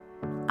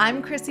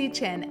I'm Chrissy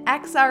Chin,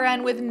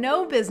 XRN with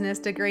no business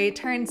degree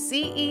turned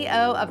CEO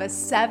of a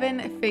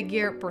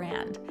 7-figure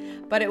brand.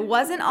 But it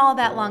wasn't all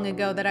that long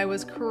ago that I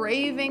was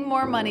craving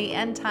more money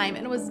and time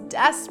and was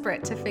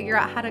desperate to figure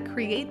out how to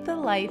create the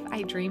life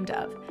I dreamed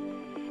of.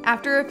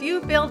 After a few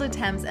failed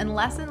attempts and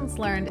lessons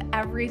learned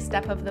every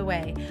step of the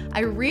way, I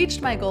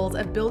reached my goals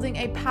of building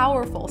a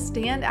powerful,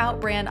 standout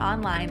brand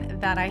online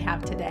that I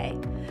have today.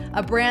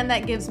 A brand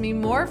that gives me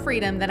more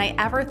freedom than I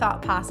ever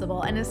thought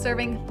possible and is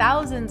serving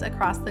thousands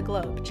across the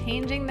globe,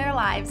 changing their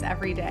lives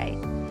every day.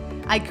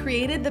 I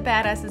created the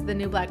Badass is the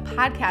New Black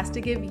podcast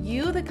to give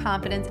you the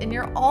confidence in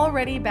your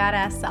already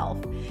badass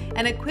self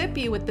and equip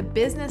you with the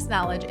business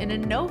knowledge in a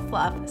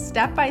no-fluff,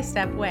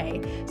 step-by-step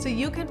way so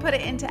you can put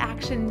it into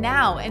action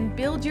now and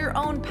build your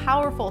own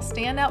powerful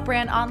standout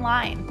brand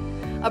online.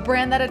 A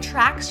brand that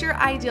attracts your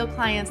ideal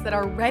clients that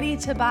are ready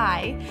to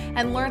buy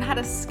and learn how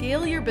to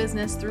scale your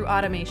business through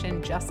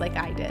automation just like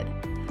I did,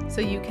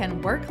 so you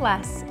can work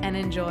less and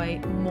enjoy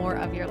more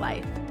of your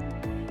life.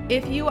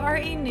 If you are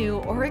a new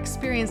or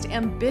experienced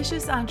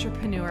ambitious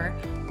entrepreneur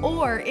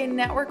or in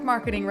network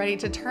marketing ready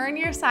to turn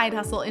your side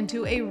hustle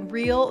into a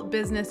real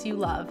business you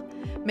love,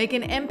 make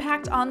an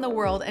impact on the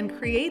world, and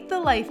create the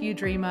life you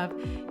dream of,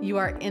 you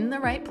are in the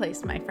right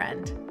place, my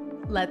friend.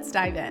 Let's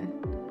dive in.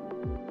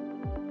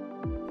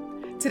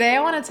 Today,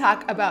 I want to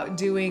talk about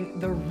doing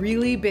the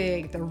really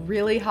big, the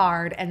really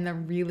hard, and the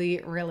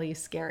really, really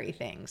scary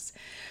things.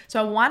 So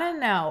I want to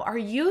know, are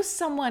you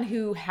someone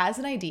who has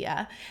an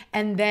idea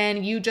and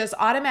then you just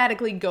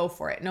automatically go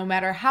for it, no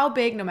matter how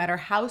big, no matter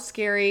how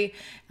scary,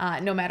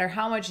 no matter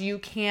how much you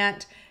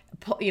can't,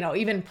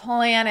 even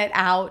plan it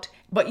out,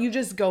 but you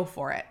just go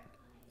for it?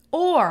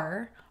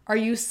 Or are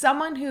you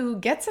someone who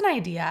gets an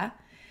idea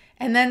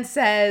and then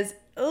says,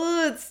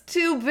 oh, it's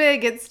too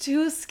big, it's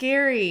too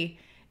scary,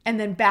 and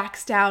then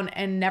backs down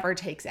and never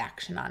takes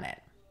action on it?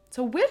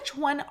 So which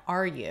one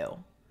are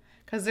you?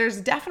 Because there's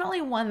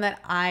definitely one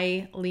that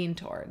I lean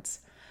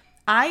towards.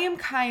 I am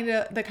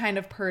the kind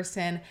of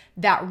person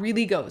that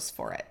really goes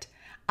for it.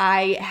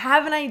 I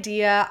have an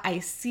idea, I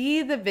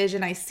see the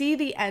vision, I see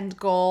the end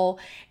goal,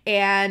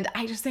 and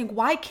I just think,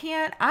 why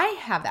can't I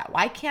have that?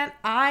 Why can't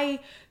I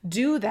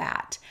do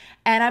that?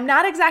 And I'm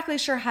not exactly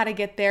sure how to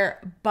get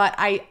there, but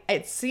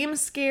it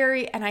seems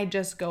scary and I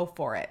just go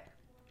for it.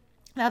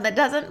 Now, that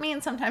doesn't mean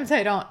sometimes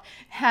I don't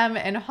hem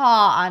and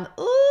haw on,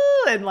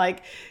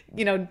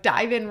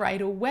 dive in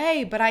right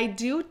away, but I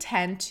do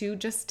tend to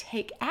just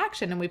take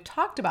action. And we've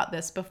talked about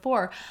this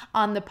before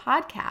on the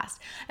podcast.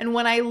 And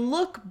when I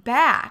look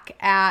back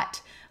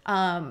at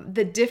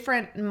the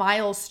different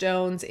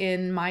milestones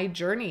in my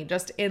journey,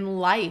 just in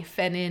life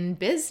and in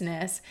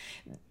business,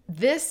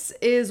 this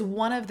is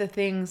one of the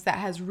things that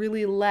has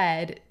really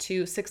led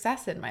to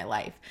success in my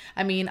life.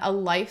 I mean, a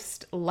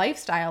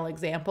lifestyle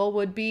example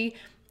would be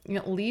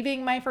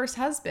leaving my first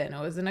husband.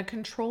 I was in a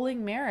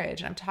controlling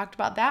marriage, and I've talked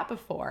about that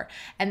before.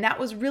 And that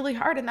was really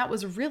hard and that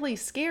was really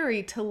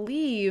scary to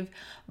leave,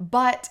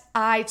 but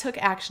I took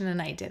action and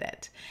I did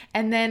it.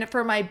 And then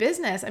for my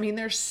business,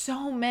 there's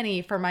so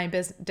many for my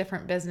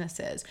different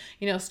businesses.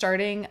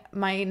 Starting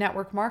my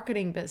network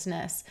marketing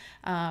business,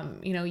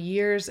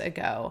 years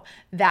ago,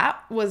 that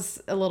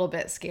was a little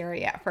bit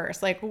scary at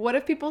first. Like, what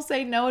if people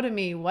say no to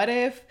me? What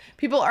if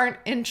people aren't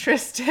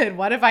interested?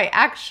 What if I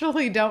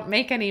actually don't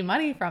make any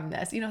money from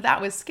this?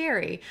 That was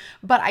scary,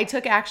 but I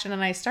took action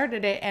and I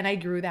started it and I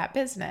grew that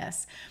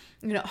business.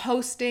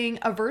 Hosting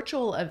a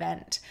virtual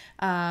event,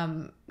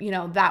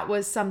 that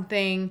was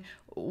something.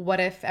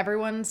 What if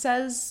everyone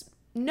says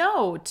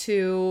no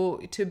to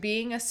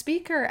being a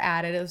speaker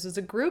at it? This was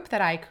a group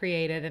that I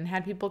created and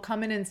had people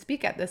come in and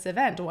speak at this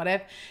event. What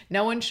if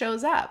no one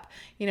shows up?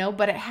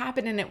 But it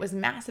happened and it was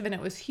massive and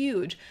it was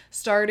huge.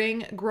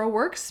 Starting Grow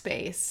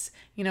Workspace,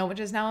 which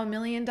is now $1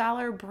 million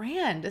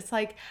brand. It's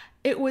like,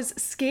 it was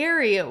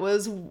scary. It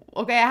was,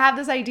 okay, I have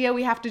this idea.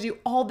 We have to do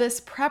all this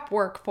prep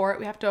work for it.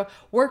 We have to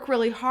work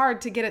really hard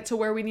to get it to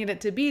where we need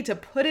it to be, to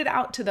put it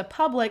out to the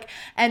public.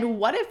 And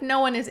what if no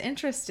one is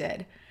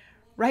interested?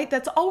 Right?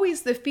 That's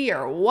always the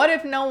fear. What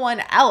if no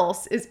one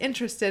else is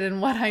interested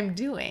in what I'm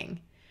doing?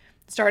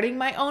 Starting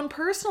my own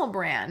personal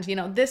brand,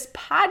 this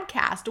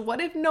podcast. What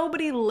if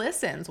nobody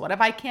listens? What if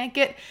I can't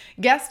get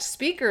guest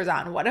speakers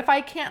on? What if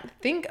I can't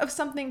think of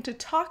something to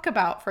talk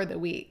about for the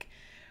week?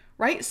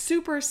 Right?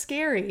 Super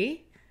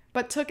scary,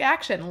 but took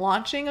action.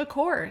 Launching a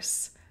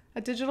course, a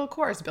digital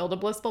course, Build a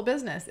Blissful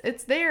Business.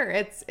 It's there.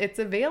 It's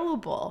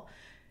available,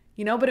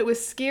 but it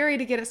was scary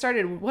to get it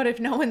started. What if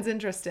no one's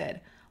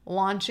interested?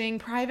 Launching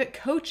private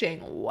coaching.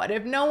 What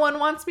if no one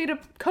wants me to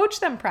coach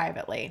them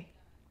privately?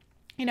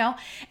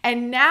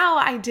 And now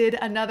I did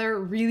another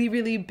really,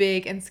 really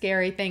big and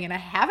scary thing, and I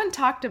haven't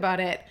talked about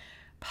it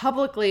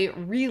publicly,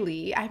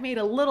 really. I made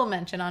a little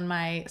mention on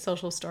my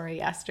social story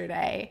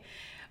yesterday,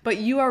 but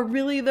you are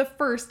really the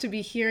first to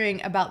be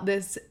hearing about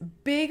this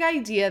big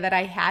idea that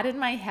I had in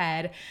my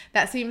head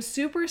that seems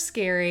super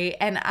scary,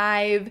 and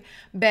I've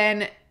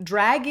been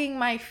dragging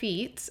my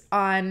feet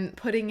on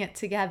putting it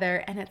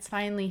together, and it's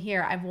finally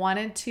here. I've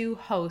wanted to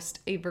host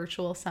a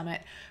virtual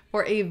summit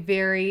for a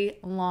very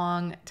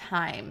long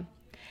time.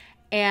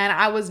 and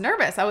I was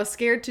nervous. I was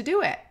scared to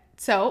do it.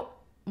 So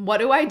what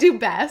do I do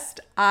best?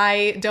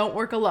 I don't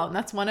work alone.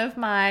 That's one of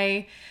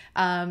my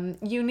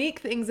unique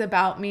things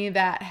about me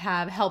that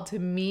have helped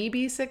me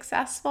be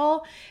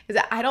successful, is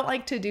that I don't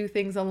like to do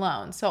things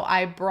alone. So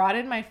I brought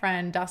in my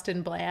friend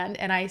Dustin Bland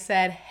and I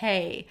said,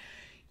 hey,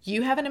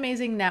 you have an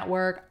amazing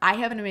network. I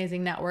have an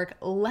amazing network.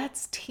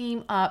 Let's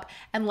team up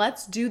and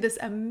let's do this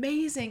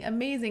amazing,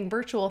 amazing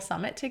virtual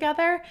summit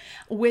together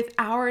with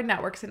our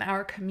networks and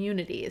our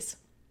communities.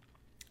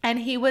 And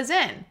he was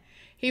in.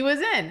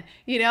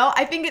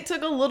 I think it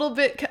took a little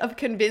bit of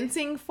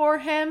convincing for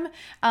him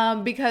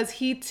because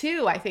he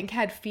too, I think,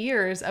 had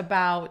fears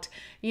about,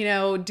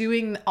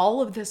 doing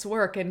all of this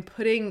work and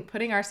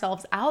putting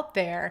ourselves out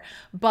there.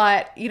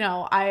 But,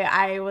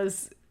 I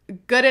was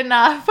good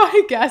enough,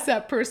 I guess,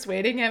 at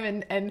persuading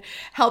him and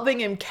helping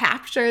him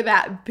capture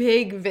that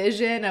big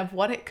vision of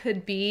what it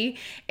could be.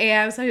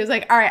 And so he was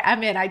like, all right,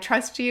 I'm in. I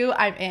trust you.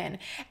 I'm in.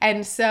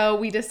 And so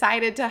we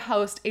decided to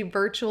host a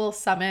virtual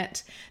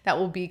summit that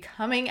will be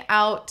coming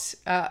out,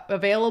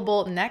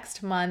 available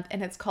next month.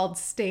 And it's called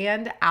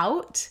Stand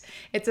Out.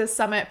 It's a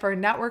summit for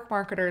network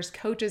marketers,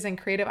 coaches, and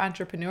creative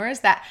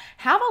entrepreneurs that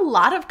have a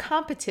lot of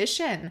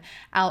competition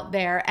out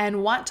there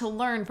and want to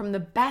learn from the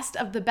best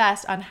of the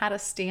best on how to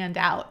stand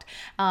out.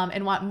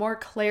 And want more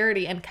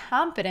clarity and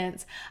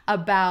confidence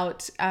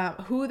about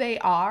who they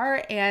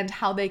are and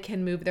how they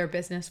can move their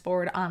business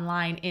forward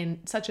online in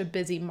such a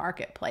busy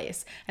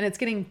marketplace. And it's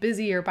getting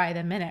busier by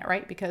the minute,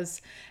 right?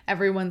 Because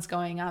everyone's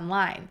going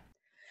online.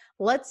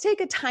 Let's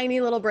take a tiny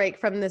little break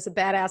from this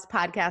badass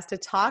podcast to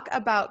talk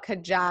about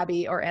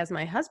Kajabi, or as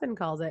my husband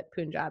calls it,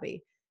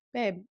 Punjabi.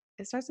 Babe,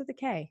 it starts with a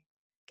K.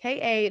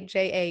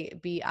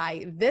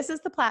 Kajabi. This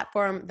is the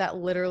platform that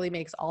literally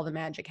makes all the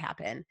magic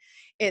happen.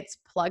 It's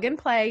plug and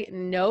play,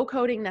 no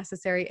coding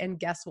necessary. And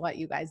guess what,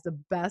 you guys? The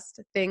best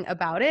thing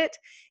about it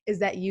is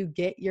that you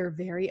get your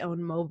very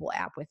own mobile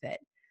app with it.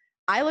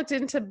 I looked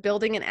into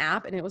building an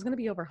app and it was going to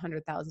be over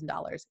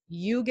 $100,000.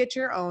 You get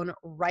your own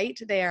right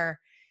there.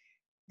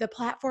 The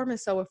platform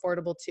is so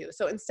affordable too.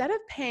 So instead of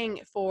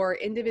paying for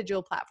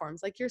individual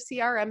platforms like your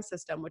CRM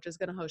system, which is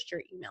going to host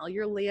your email,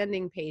 your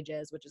landing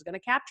pages, which is going to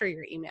capture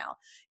your email,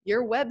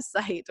 your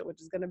website,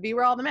 which is going to be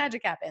where all the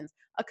magic happens,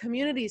 a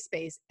community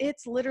space,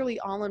 it's literally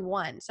all in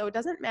one. So it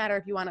doesn't matter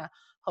if you want to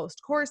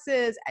host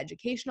courses,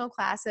 educational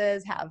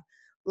classes, have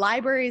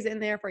libraries in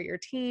there for your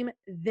team.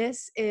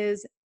 This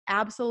is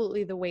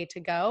absolutely the way to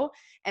go.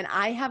 And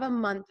I have a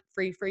month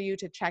free for you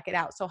to check it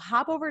out. So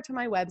hop over to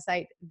my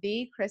website,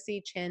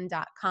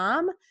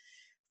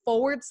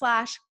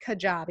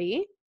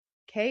 thechrissychin.com/Kajabi,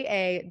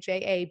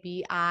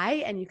 Kajabi,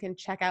 and you can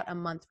check out a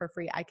month for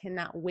free. I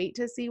cannot wait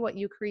to see what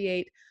you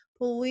create.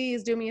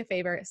 Please do me a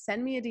favor,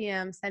 send me a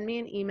DM, send me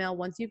an email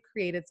once you've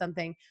created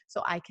something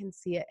so I can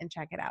see it and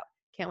check it out.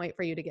 Can't wait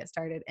for you to get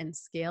started and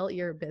scale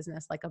your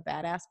business like a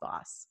badass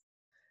boss.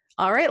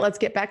 All right, let's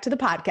get back to the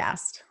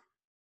podcast.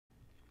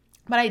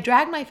 But I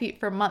dragged my feet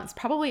for months,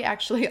 probably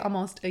actually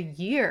almost a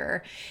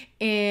year,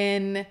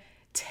 in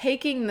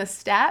taking the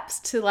steps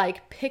to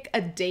pick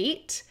a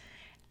date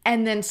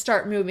and then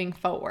start moving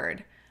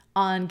forward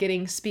on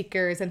getting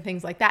speakers and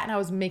things like that. And I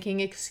was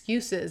making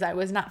excuses. I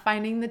was not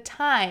finding the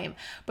time,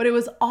 but it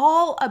was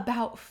all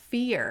about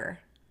fear.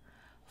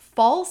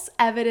 False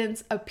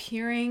evidence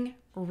appearing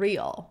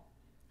real.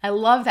 I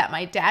love that.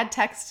 My dad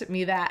texted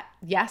me that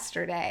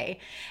yesterday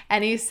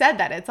and he said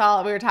that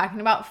we were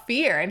talking about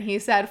fear, and he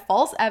said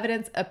false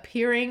evidence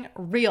appearing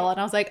real. And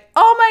I was like,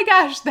 oh my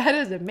gosh, that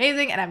is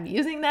amazing. And I'm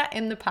using that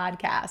in the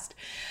podcast.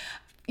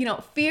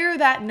 Fear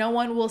that no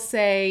one will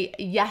say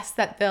yes,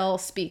 that they'll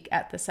speak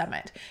at the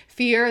summit.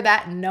 Fear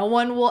that no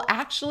one will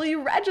actually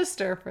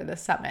register for the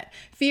summit.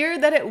 Fear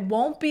that it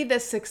won't be the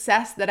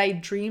success that I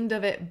dreamed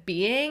of it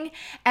being.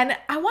 And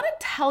I want to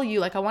tell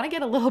you, I want to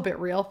get a little bit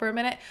real for a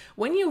minute.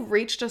 When you've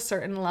reached a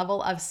certain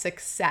level of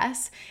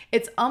success,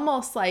 it's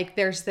almost like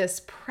there's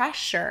this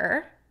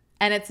pressure.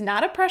 And it's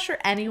not a pressure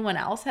anyone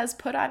else has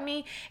put on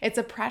me. It's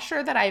a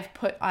pressure that I've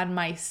put on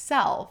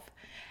myself.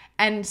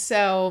 And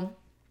so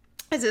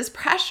is this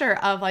pressure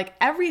of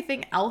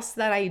everything else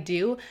that I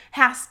do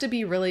has to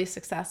be really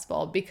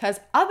successful, because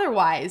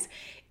otherwise,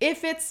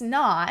 if it's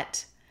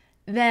not,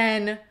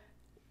 then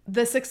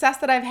the success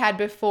that I've had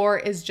before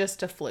is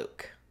just a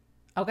fluke.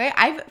 Okay?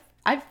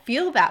 I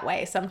feel that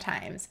way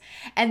sometimes.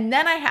 And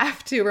then I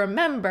have to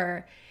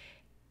remember,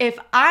 if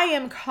I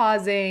am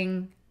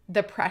causing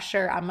the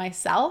pressure on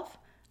myself,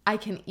 I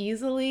can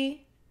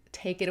easily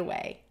take it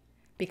away,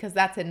 because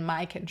that's in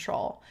my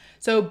control.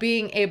 So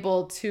being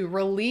able to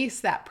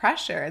release that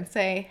pressure and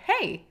say,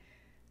 hey,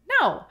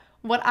 no,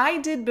 what I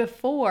did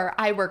before,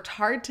 I worked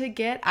hard to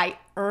get, I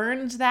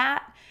earned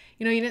that.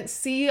 You didn't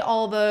see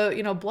all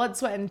the, blood,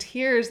 sweat, and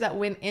tears that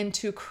went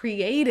into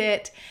create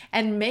it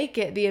and make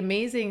it the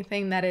amazing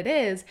thing that it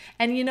is.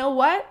 And you know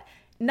what?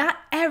 Not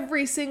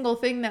every single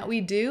thing that we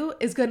do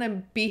is going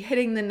to be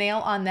hitting the nail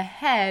on the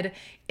head,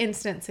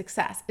 instant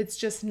success. It's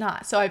just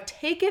not. So I've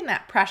taken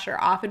that pressure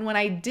off. And when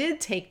I did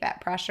take that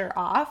pressure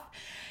off,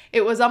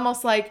 it was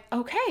almost like,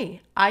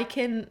 okay, I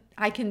can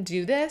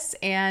do this.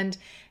 And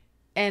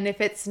And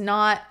if it's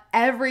not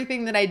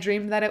everything that I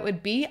dreamed that it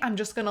would be, I'm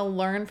just going to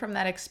learn from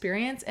that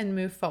experience and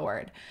move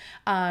forward.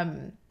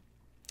 But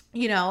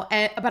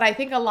I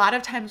think a lot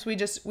of times we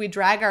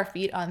drag our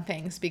feet on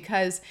things,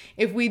 because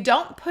if we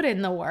don't put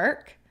in the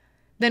work,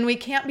 then we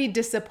can't be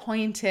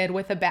disappointed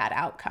with a bad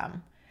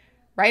outcome,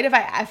 right? If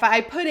I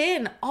put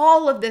in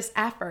all of this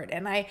effort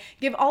and I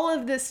give all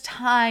of this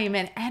time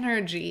and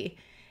energy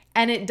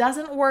and it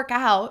doesn't work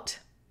out,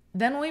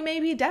 then we may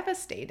be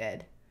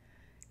devastated.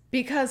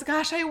 Because,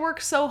 gosh, I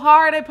worked so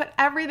hard. I put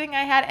everything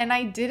I had and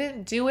I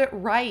didn't do it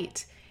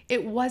right.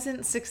 It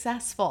wasn't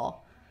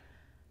successful.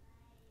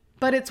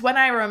 But it's when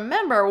I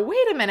remember,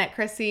 wait a minute,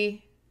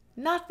 Chrissy,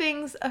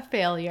 nothing's a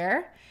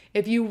failure.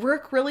 If you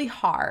work really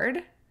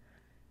hard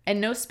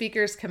and no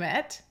speakers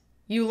commit,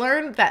 you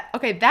learn that,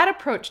 okay, that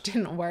approach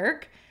didn't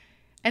work.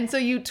 And so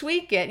you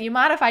tweak it, you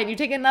modify it, and you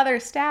take another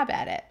stab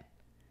at it.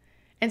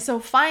 And so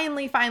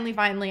finally,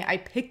 I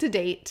picked a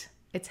date.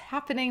 It's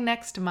happening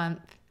next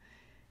month.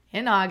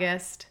 In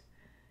August.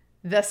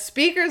 The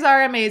speakers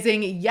are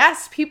amazing.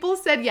 Yes, people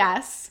said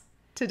yes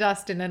to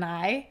Dustin and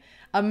I.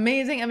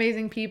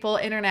 Amazing people,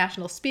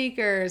 international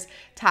speakers,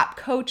 top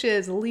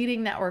coaches,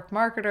 leading network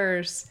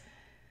marketers.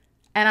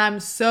 And I'm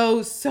so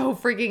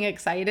freaking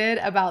excited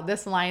about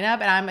this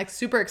lineup. And I'm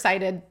super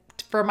excited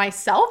for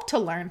myself to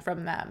learn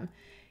from them.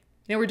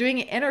 We're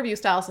doing an interview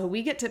style, so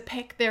we get to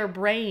pick their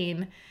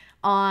brain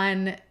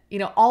on,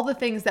 all the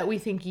things that we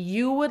think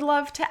you would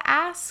love to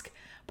ask,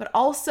 but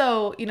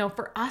also,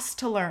 for us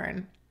to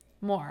learn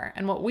more.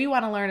 And what we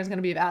want to learn is going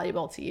to be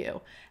valuable to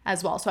you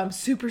as well. So I'm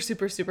super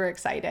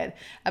excited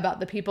about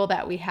the people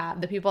that we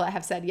have, the people that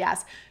have said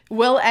yes.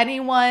 Will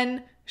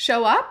anyone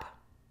show up?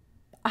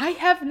 I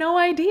have no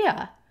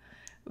idea.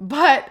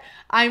 But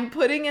I'm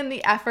putting in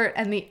the effort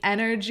and the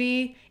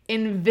energy,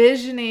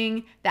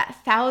 envisioning that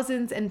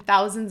thousands and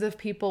thousands of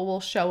people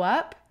will show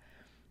up.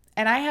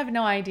 And I have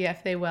no idea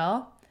if they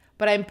will,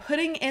 but I'm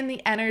putting in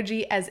the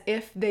energy as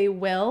if they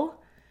will.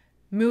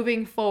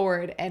 Moving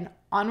forward, and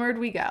onward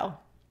we go.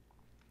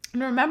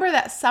 And remember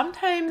that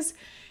sometimes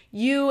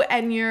you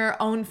and your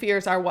own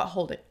fears are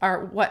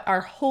what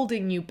are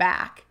holding you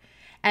back.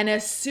 And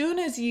as soon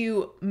as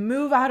you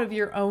move out of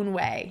your own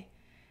way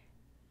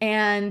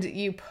and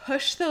you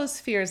push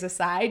those fears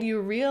aside, you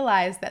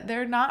realize that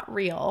they're not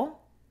real.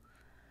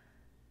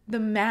 The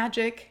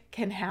magic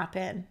can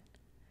happen.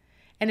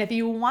 And if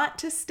you want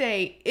to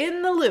stay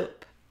in the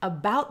loop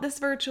about this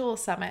virtual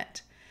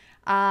summit,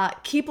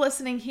 keep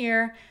listening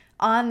here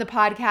on the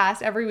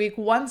podcast every week.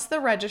 Once the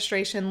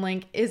registration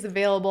link is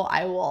available,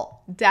 I will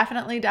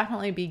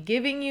definitely be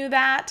giving you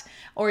that.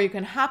 Or you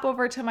can hop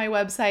over to my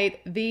website,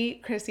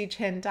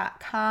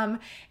 thechrissichin.com,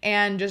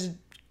 and just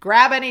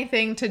grab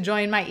anything to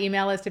join my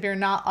email list if you're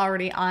not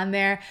already on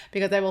there,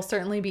 because I will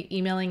certainly be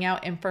emailing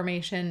out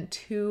information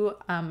to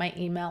my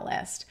email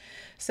list.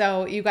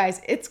 So you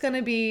guys, it's going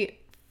to be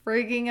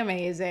frigging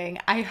amazing.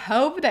 I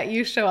hope that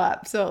you show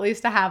up, so at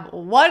least I have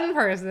one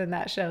person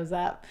that shows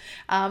up.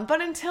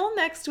 But until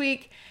next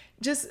week,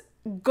 just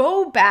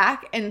go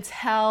back and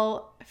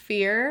tell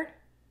fear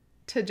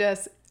to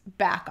just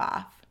back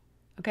off,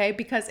 okay?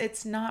 Because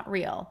it's not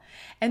real.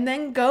 And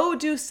then go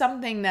do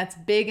something that's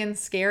big and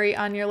scary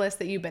on your list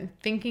that you've been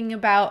thinking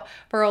about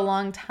for a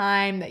long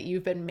time, that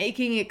you've been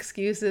making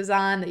excuses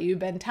on, that you've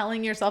been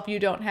telling yourself you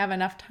don't have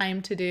enough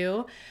time to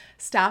do.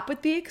 Stop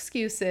with the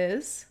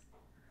excuses.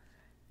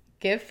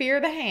 Give fear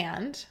the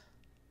hand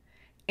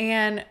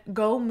and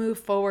go move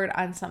forward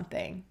on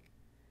something.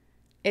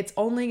 It's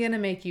only going to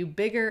make you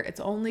bigger.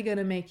 It's only going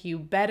to make you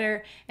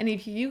better. And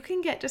if you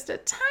can get just a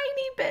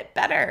tiny bit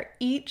better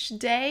each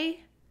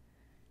day,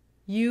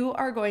 you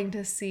are going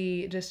to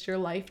see just your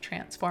life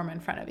transform in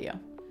front of you.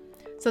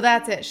 So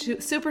that's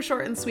it. Super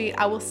short and sweet.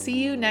 I will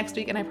see you next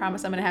week. And I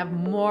promise I'm going to have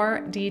more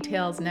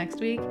details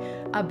next week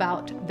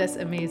about this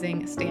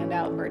amazing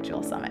Standout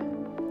Virtual Summit.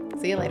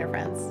 See you later,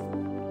 friends.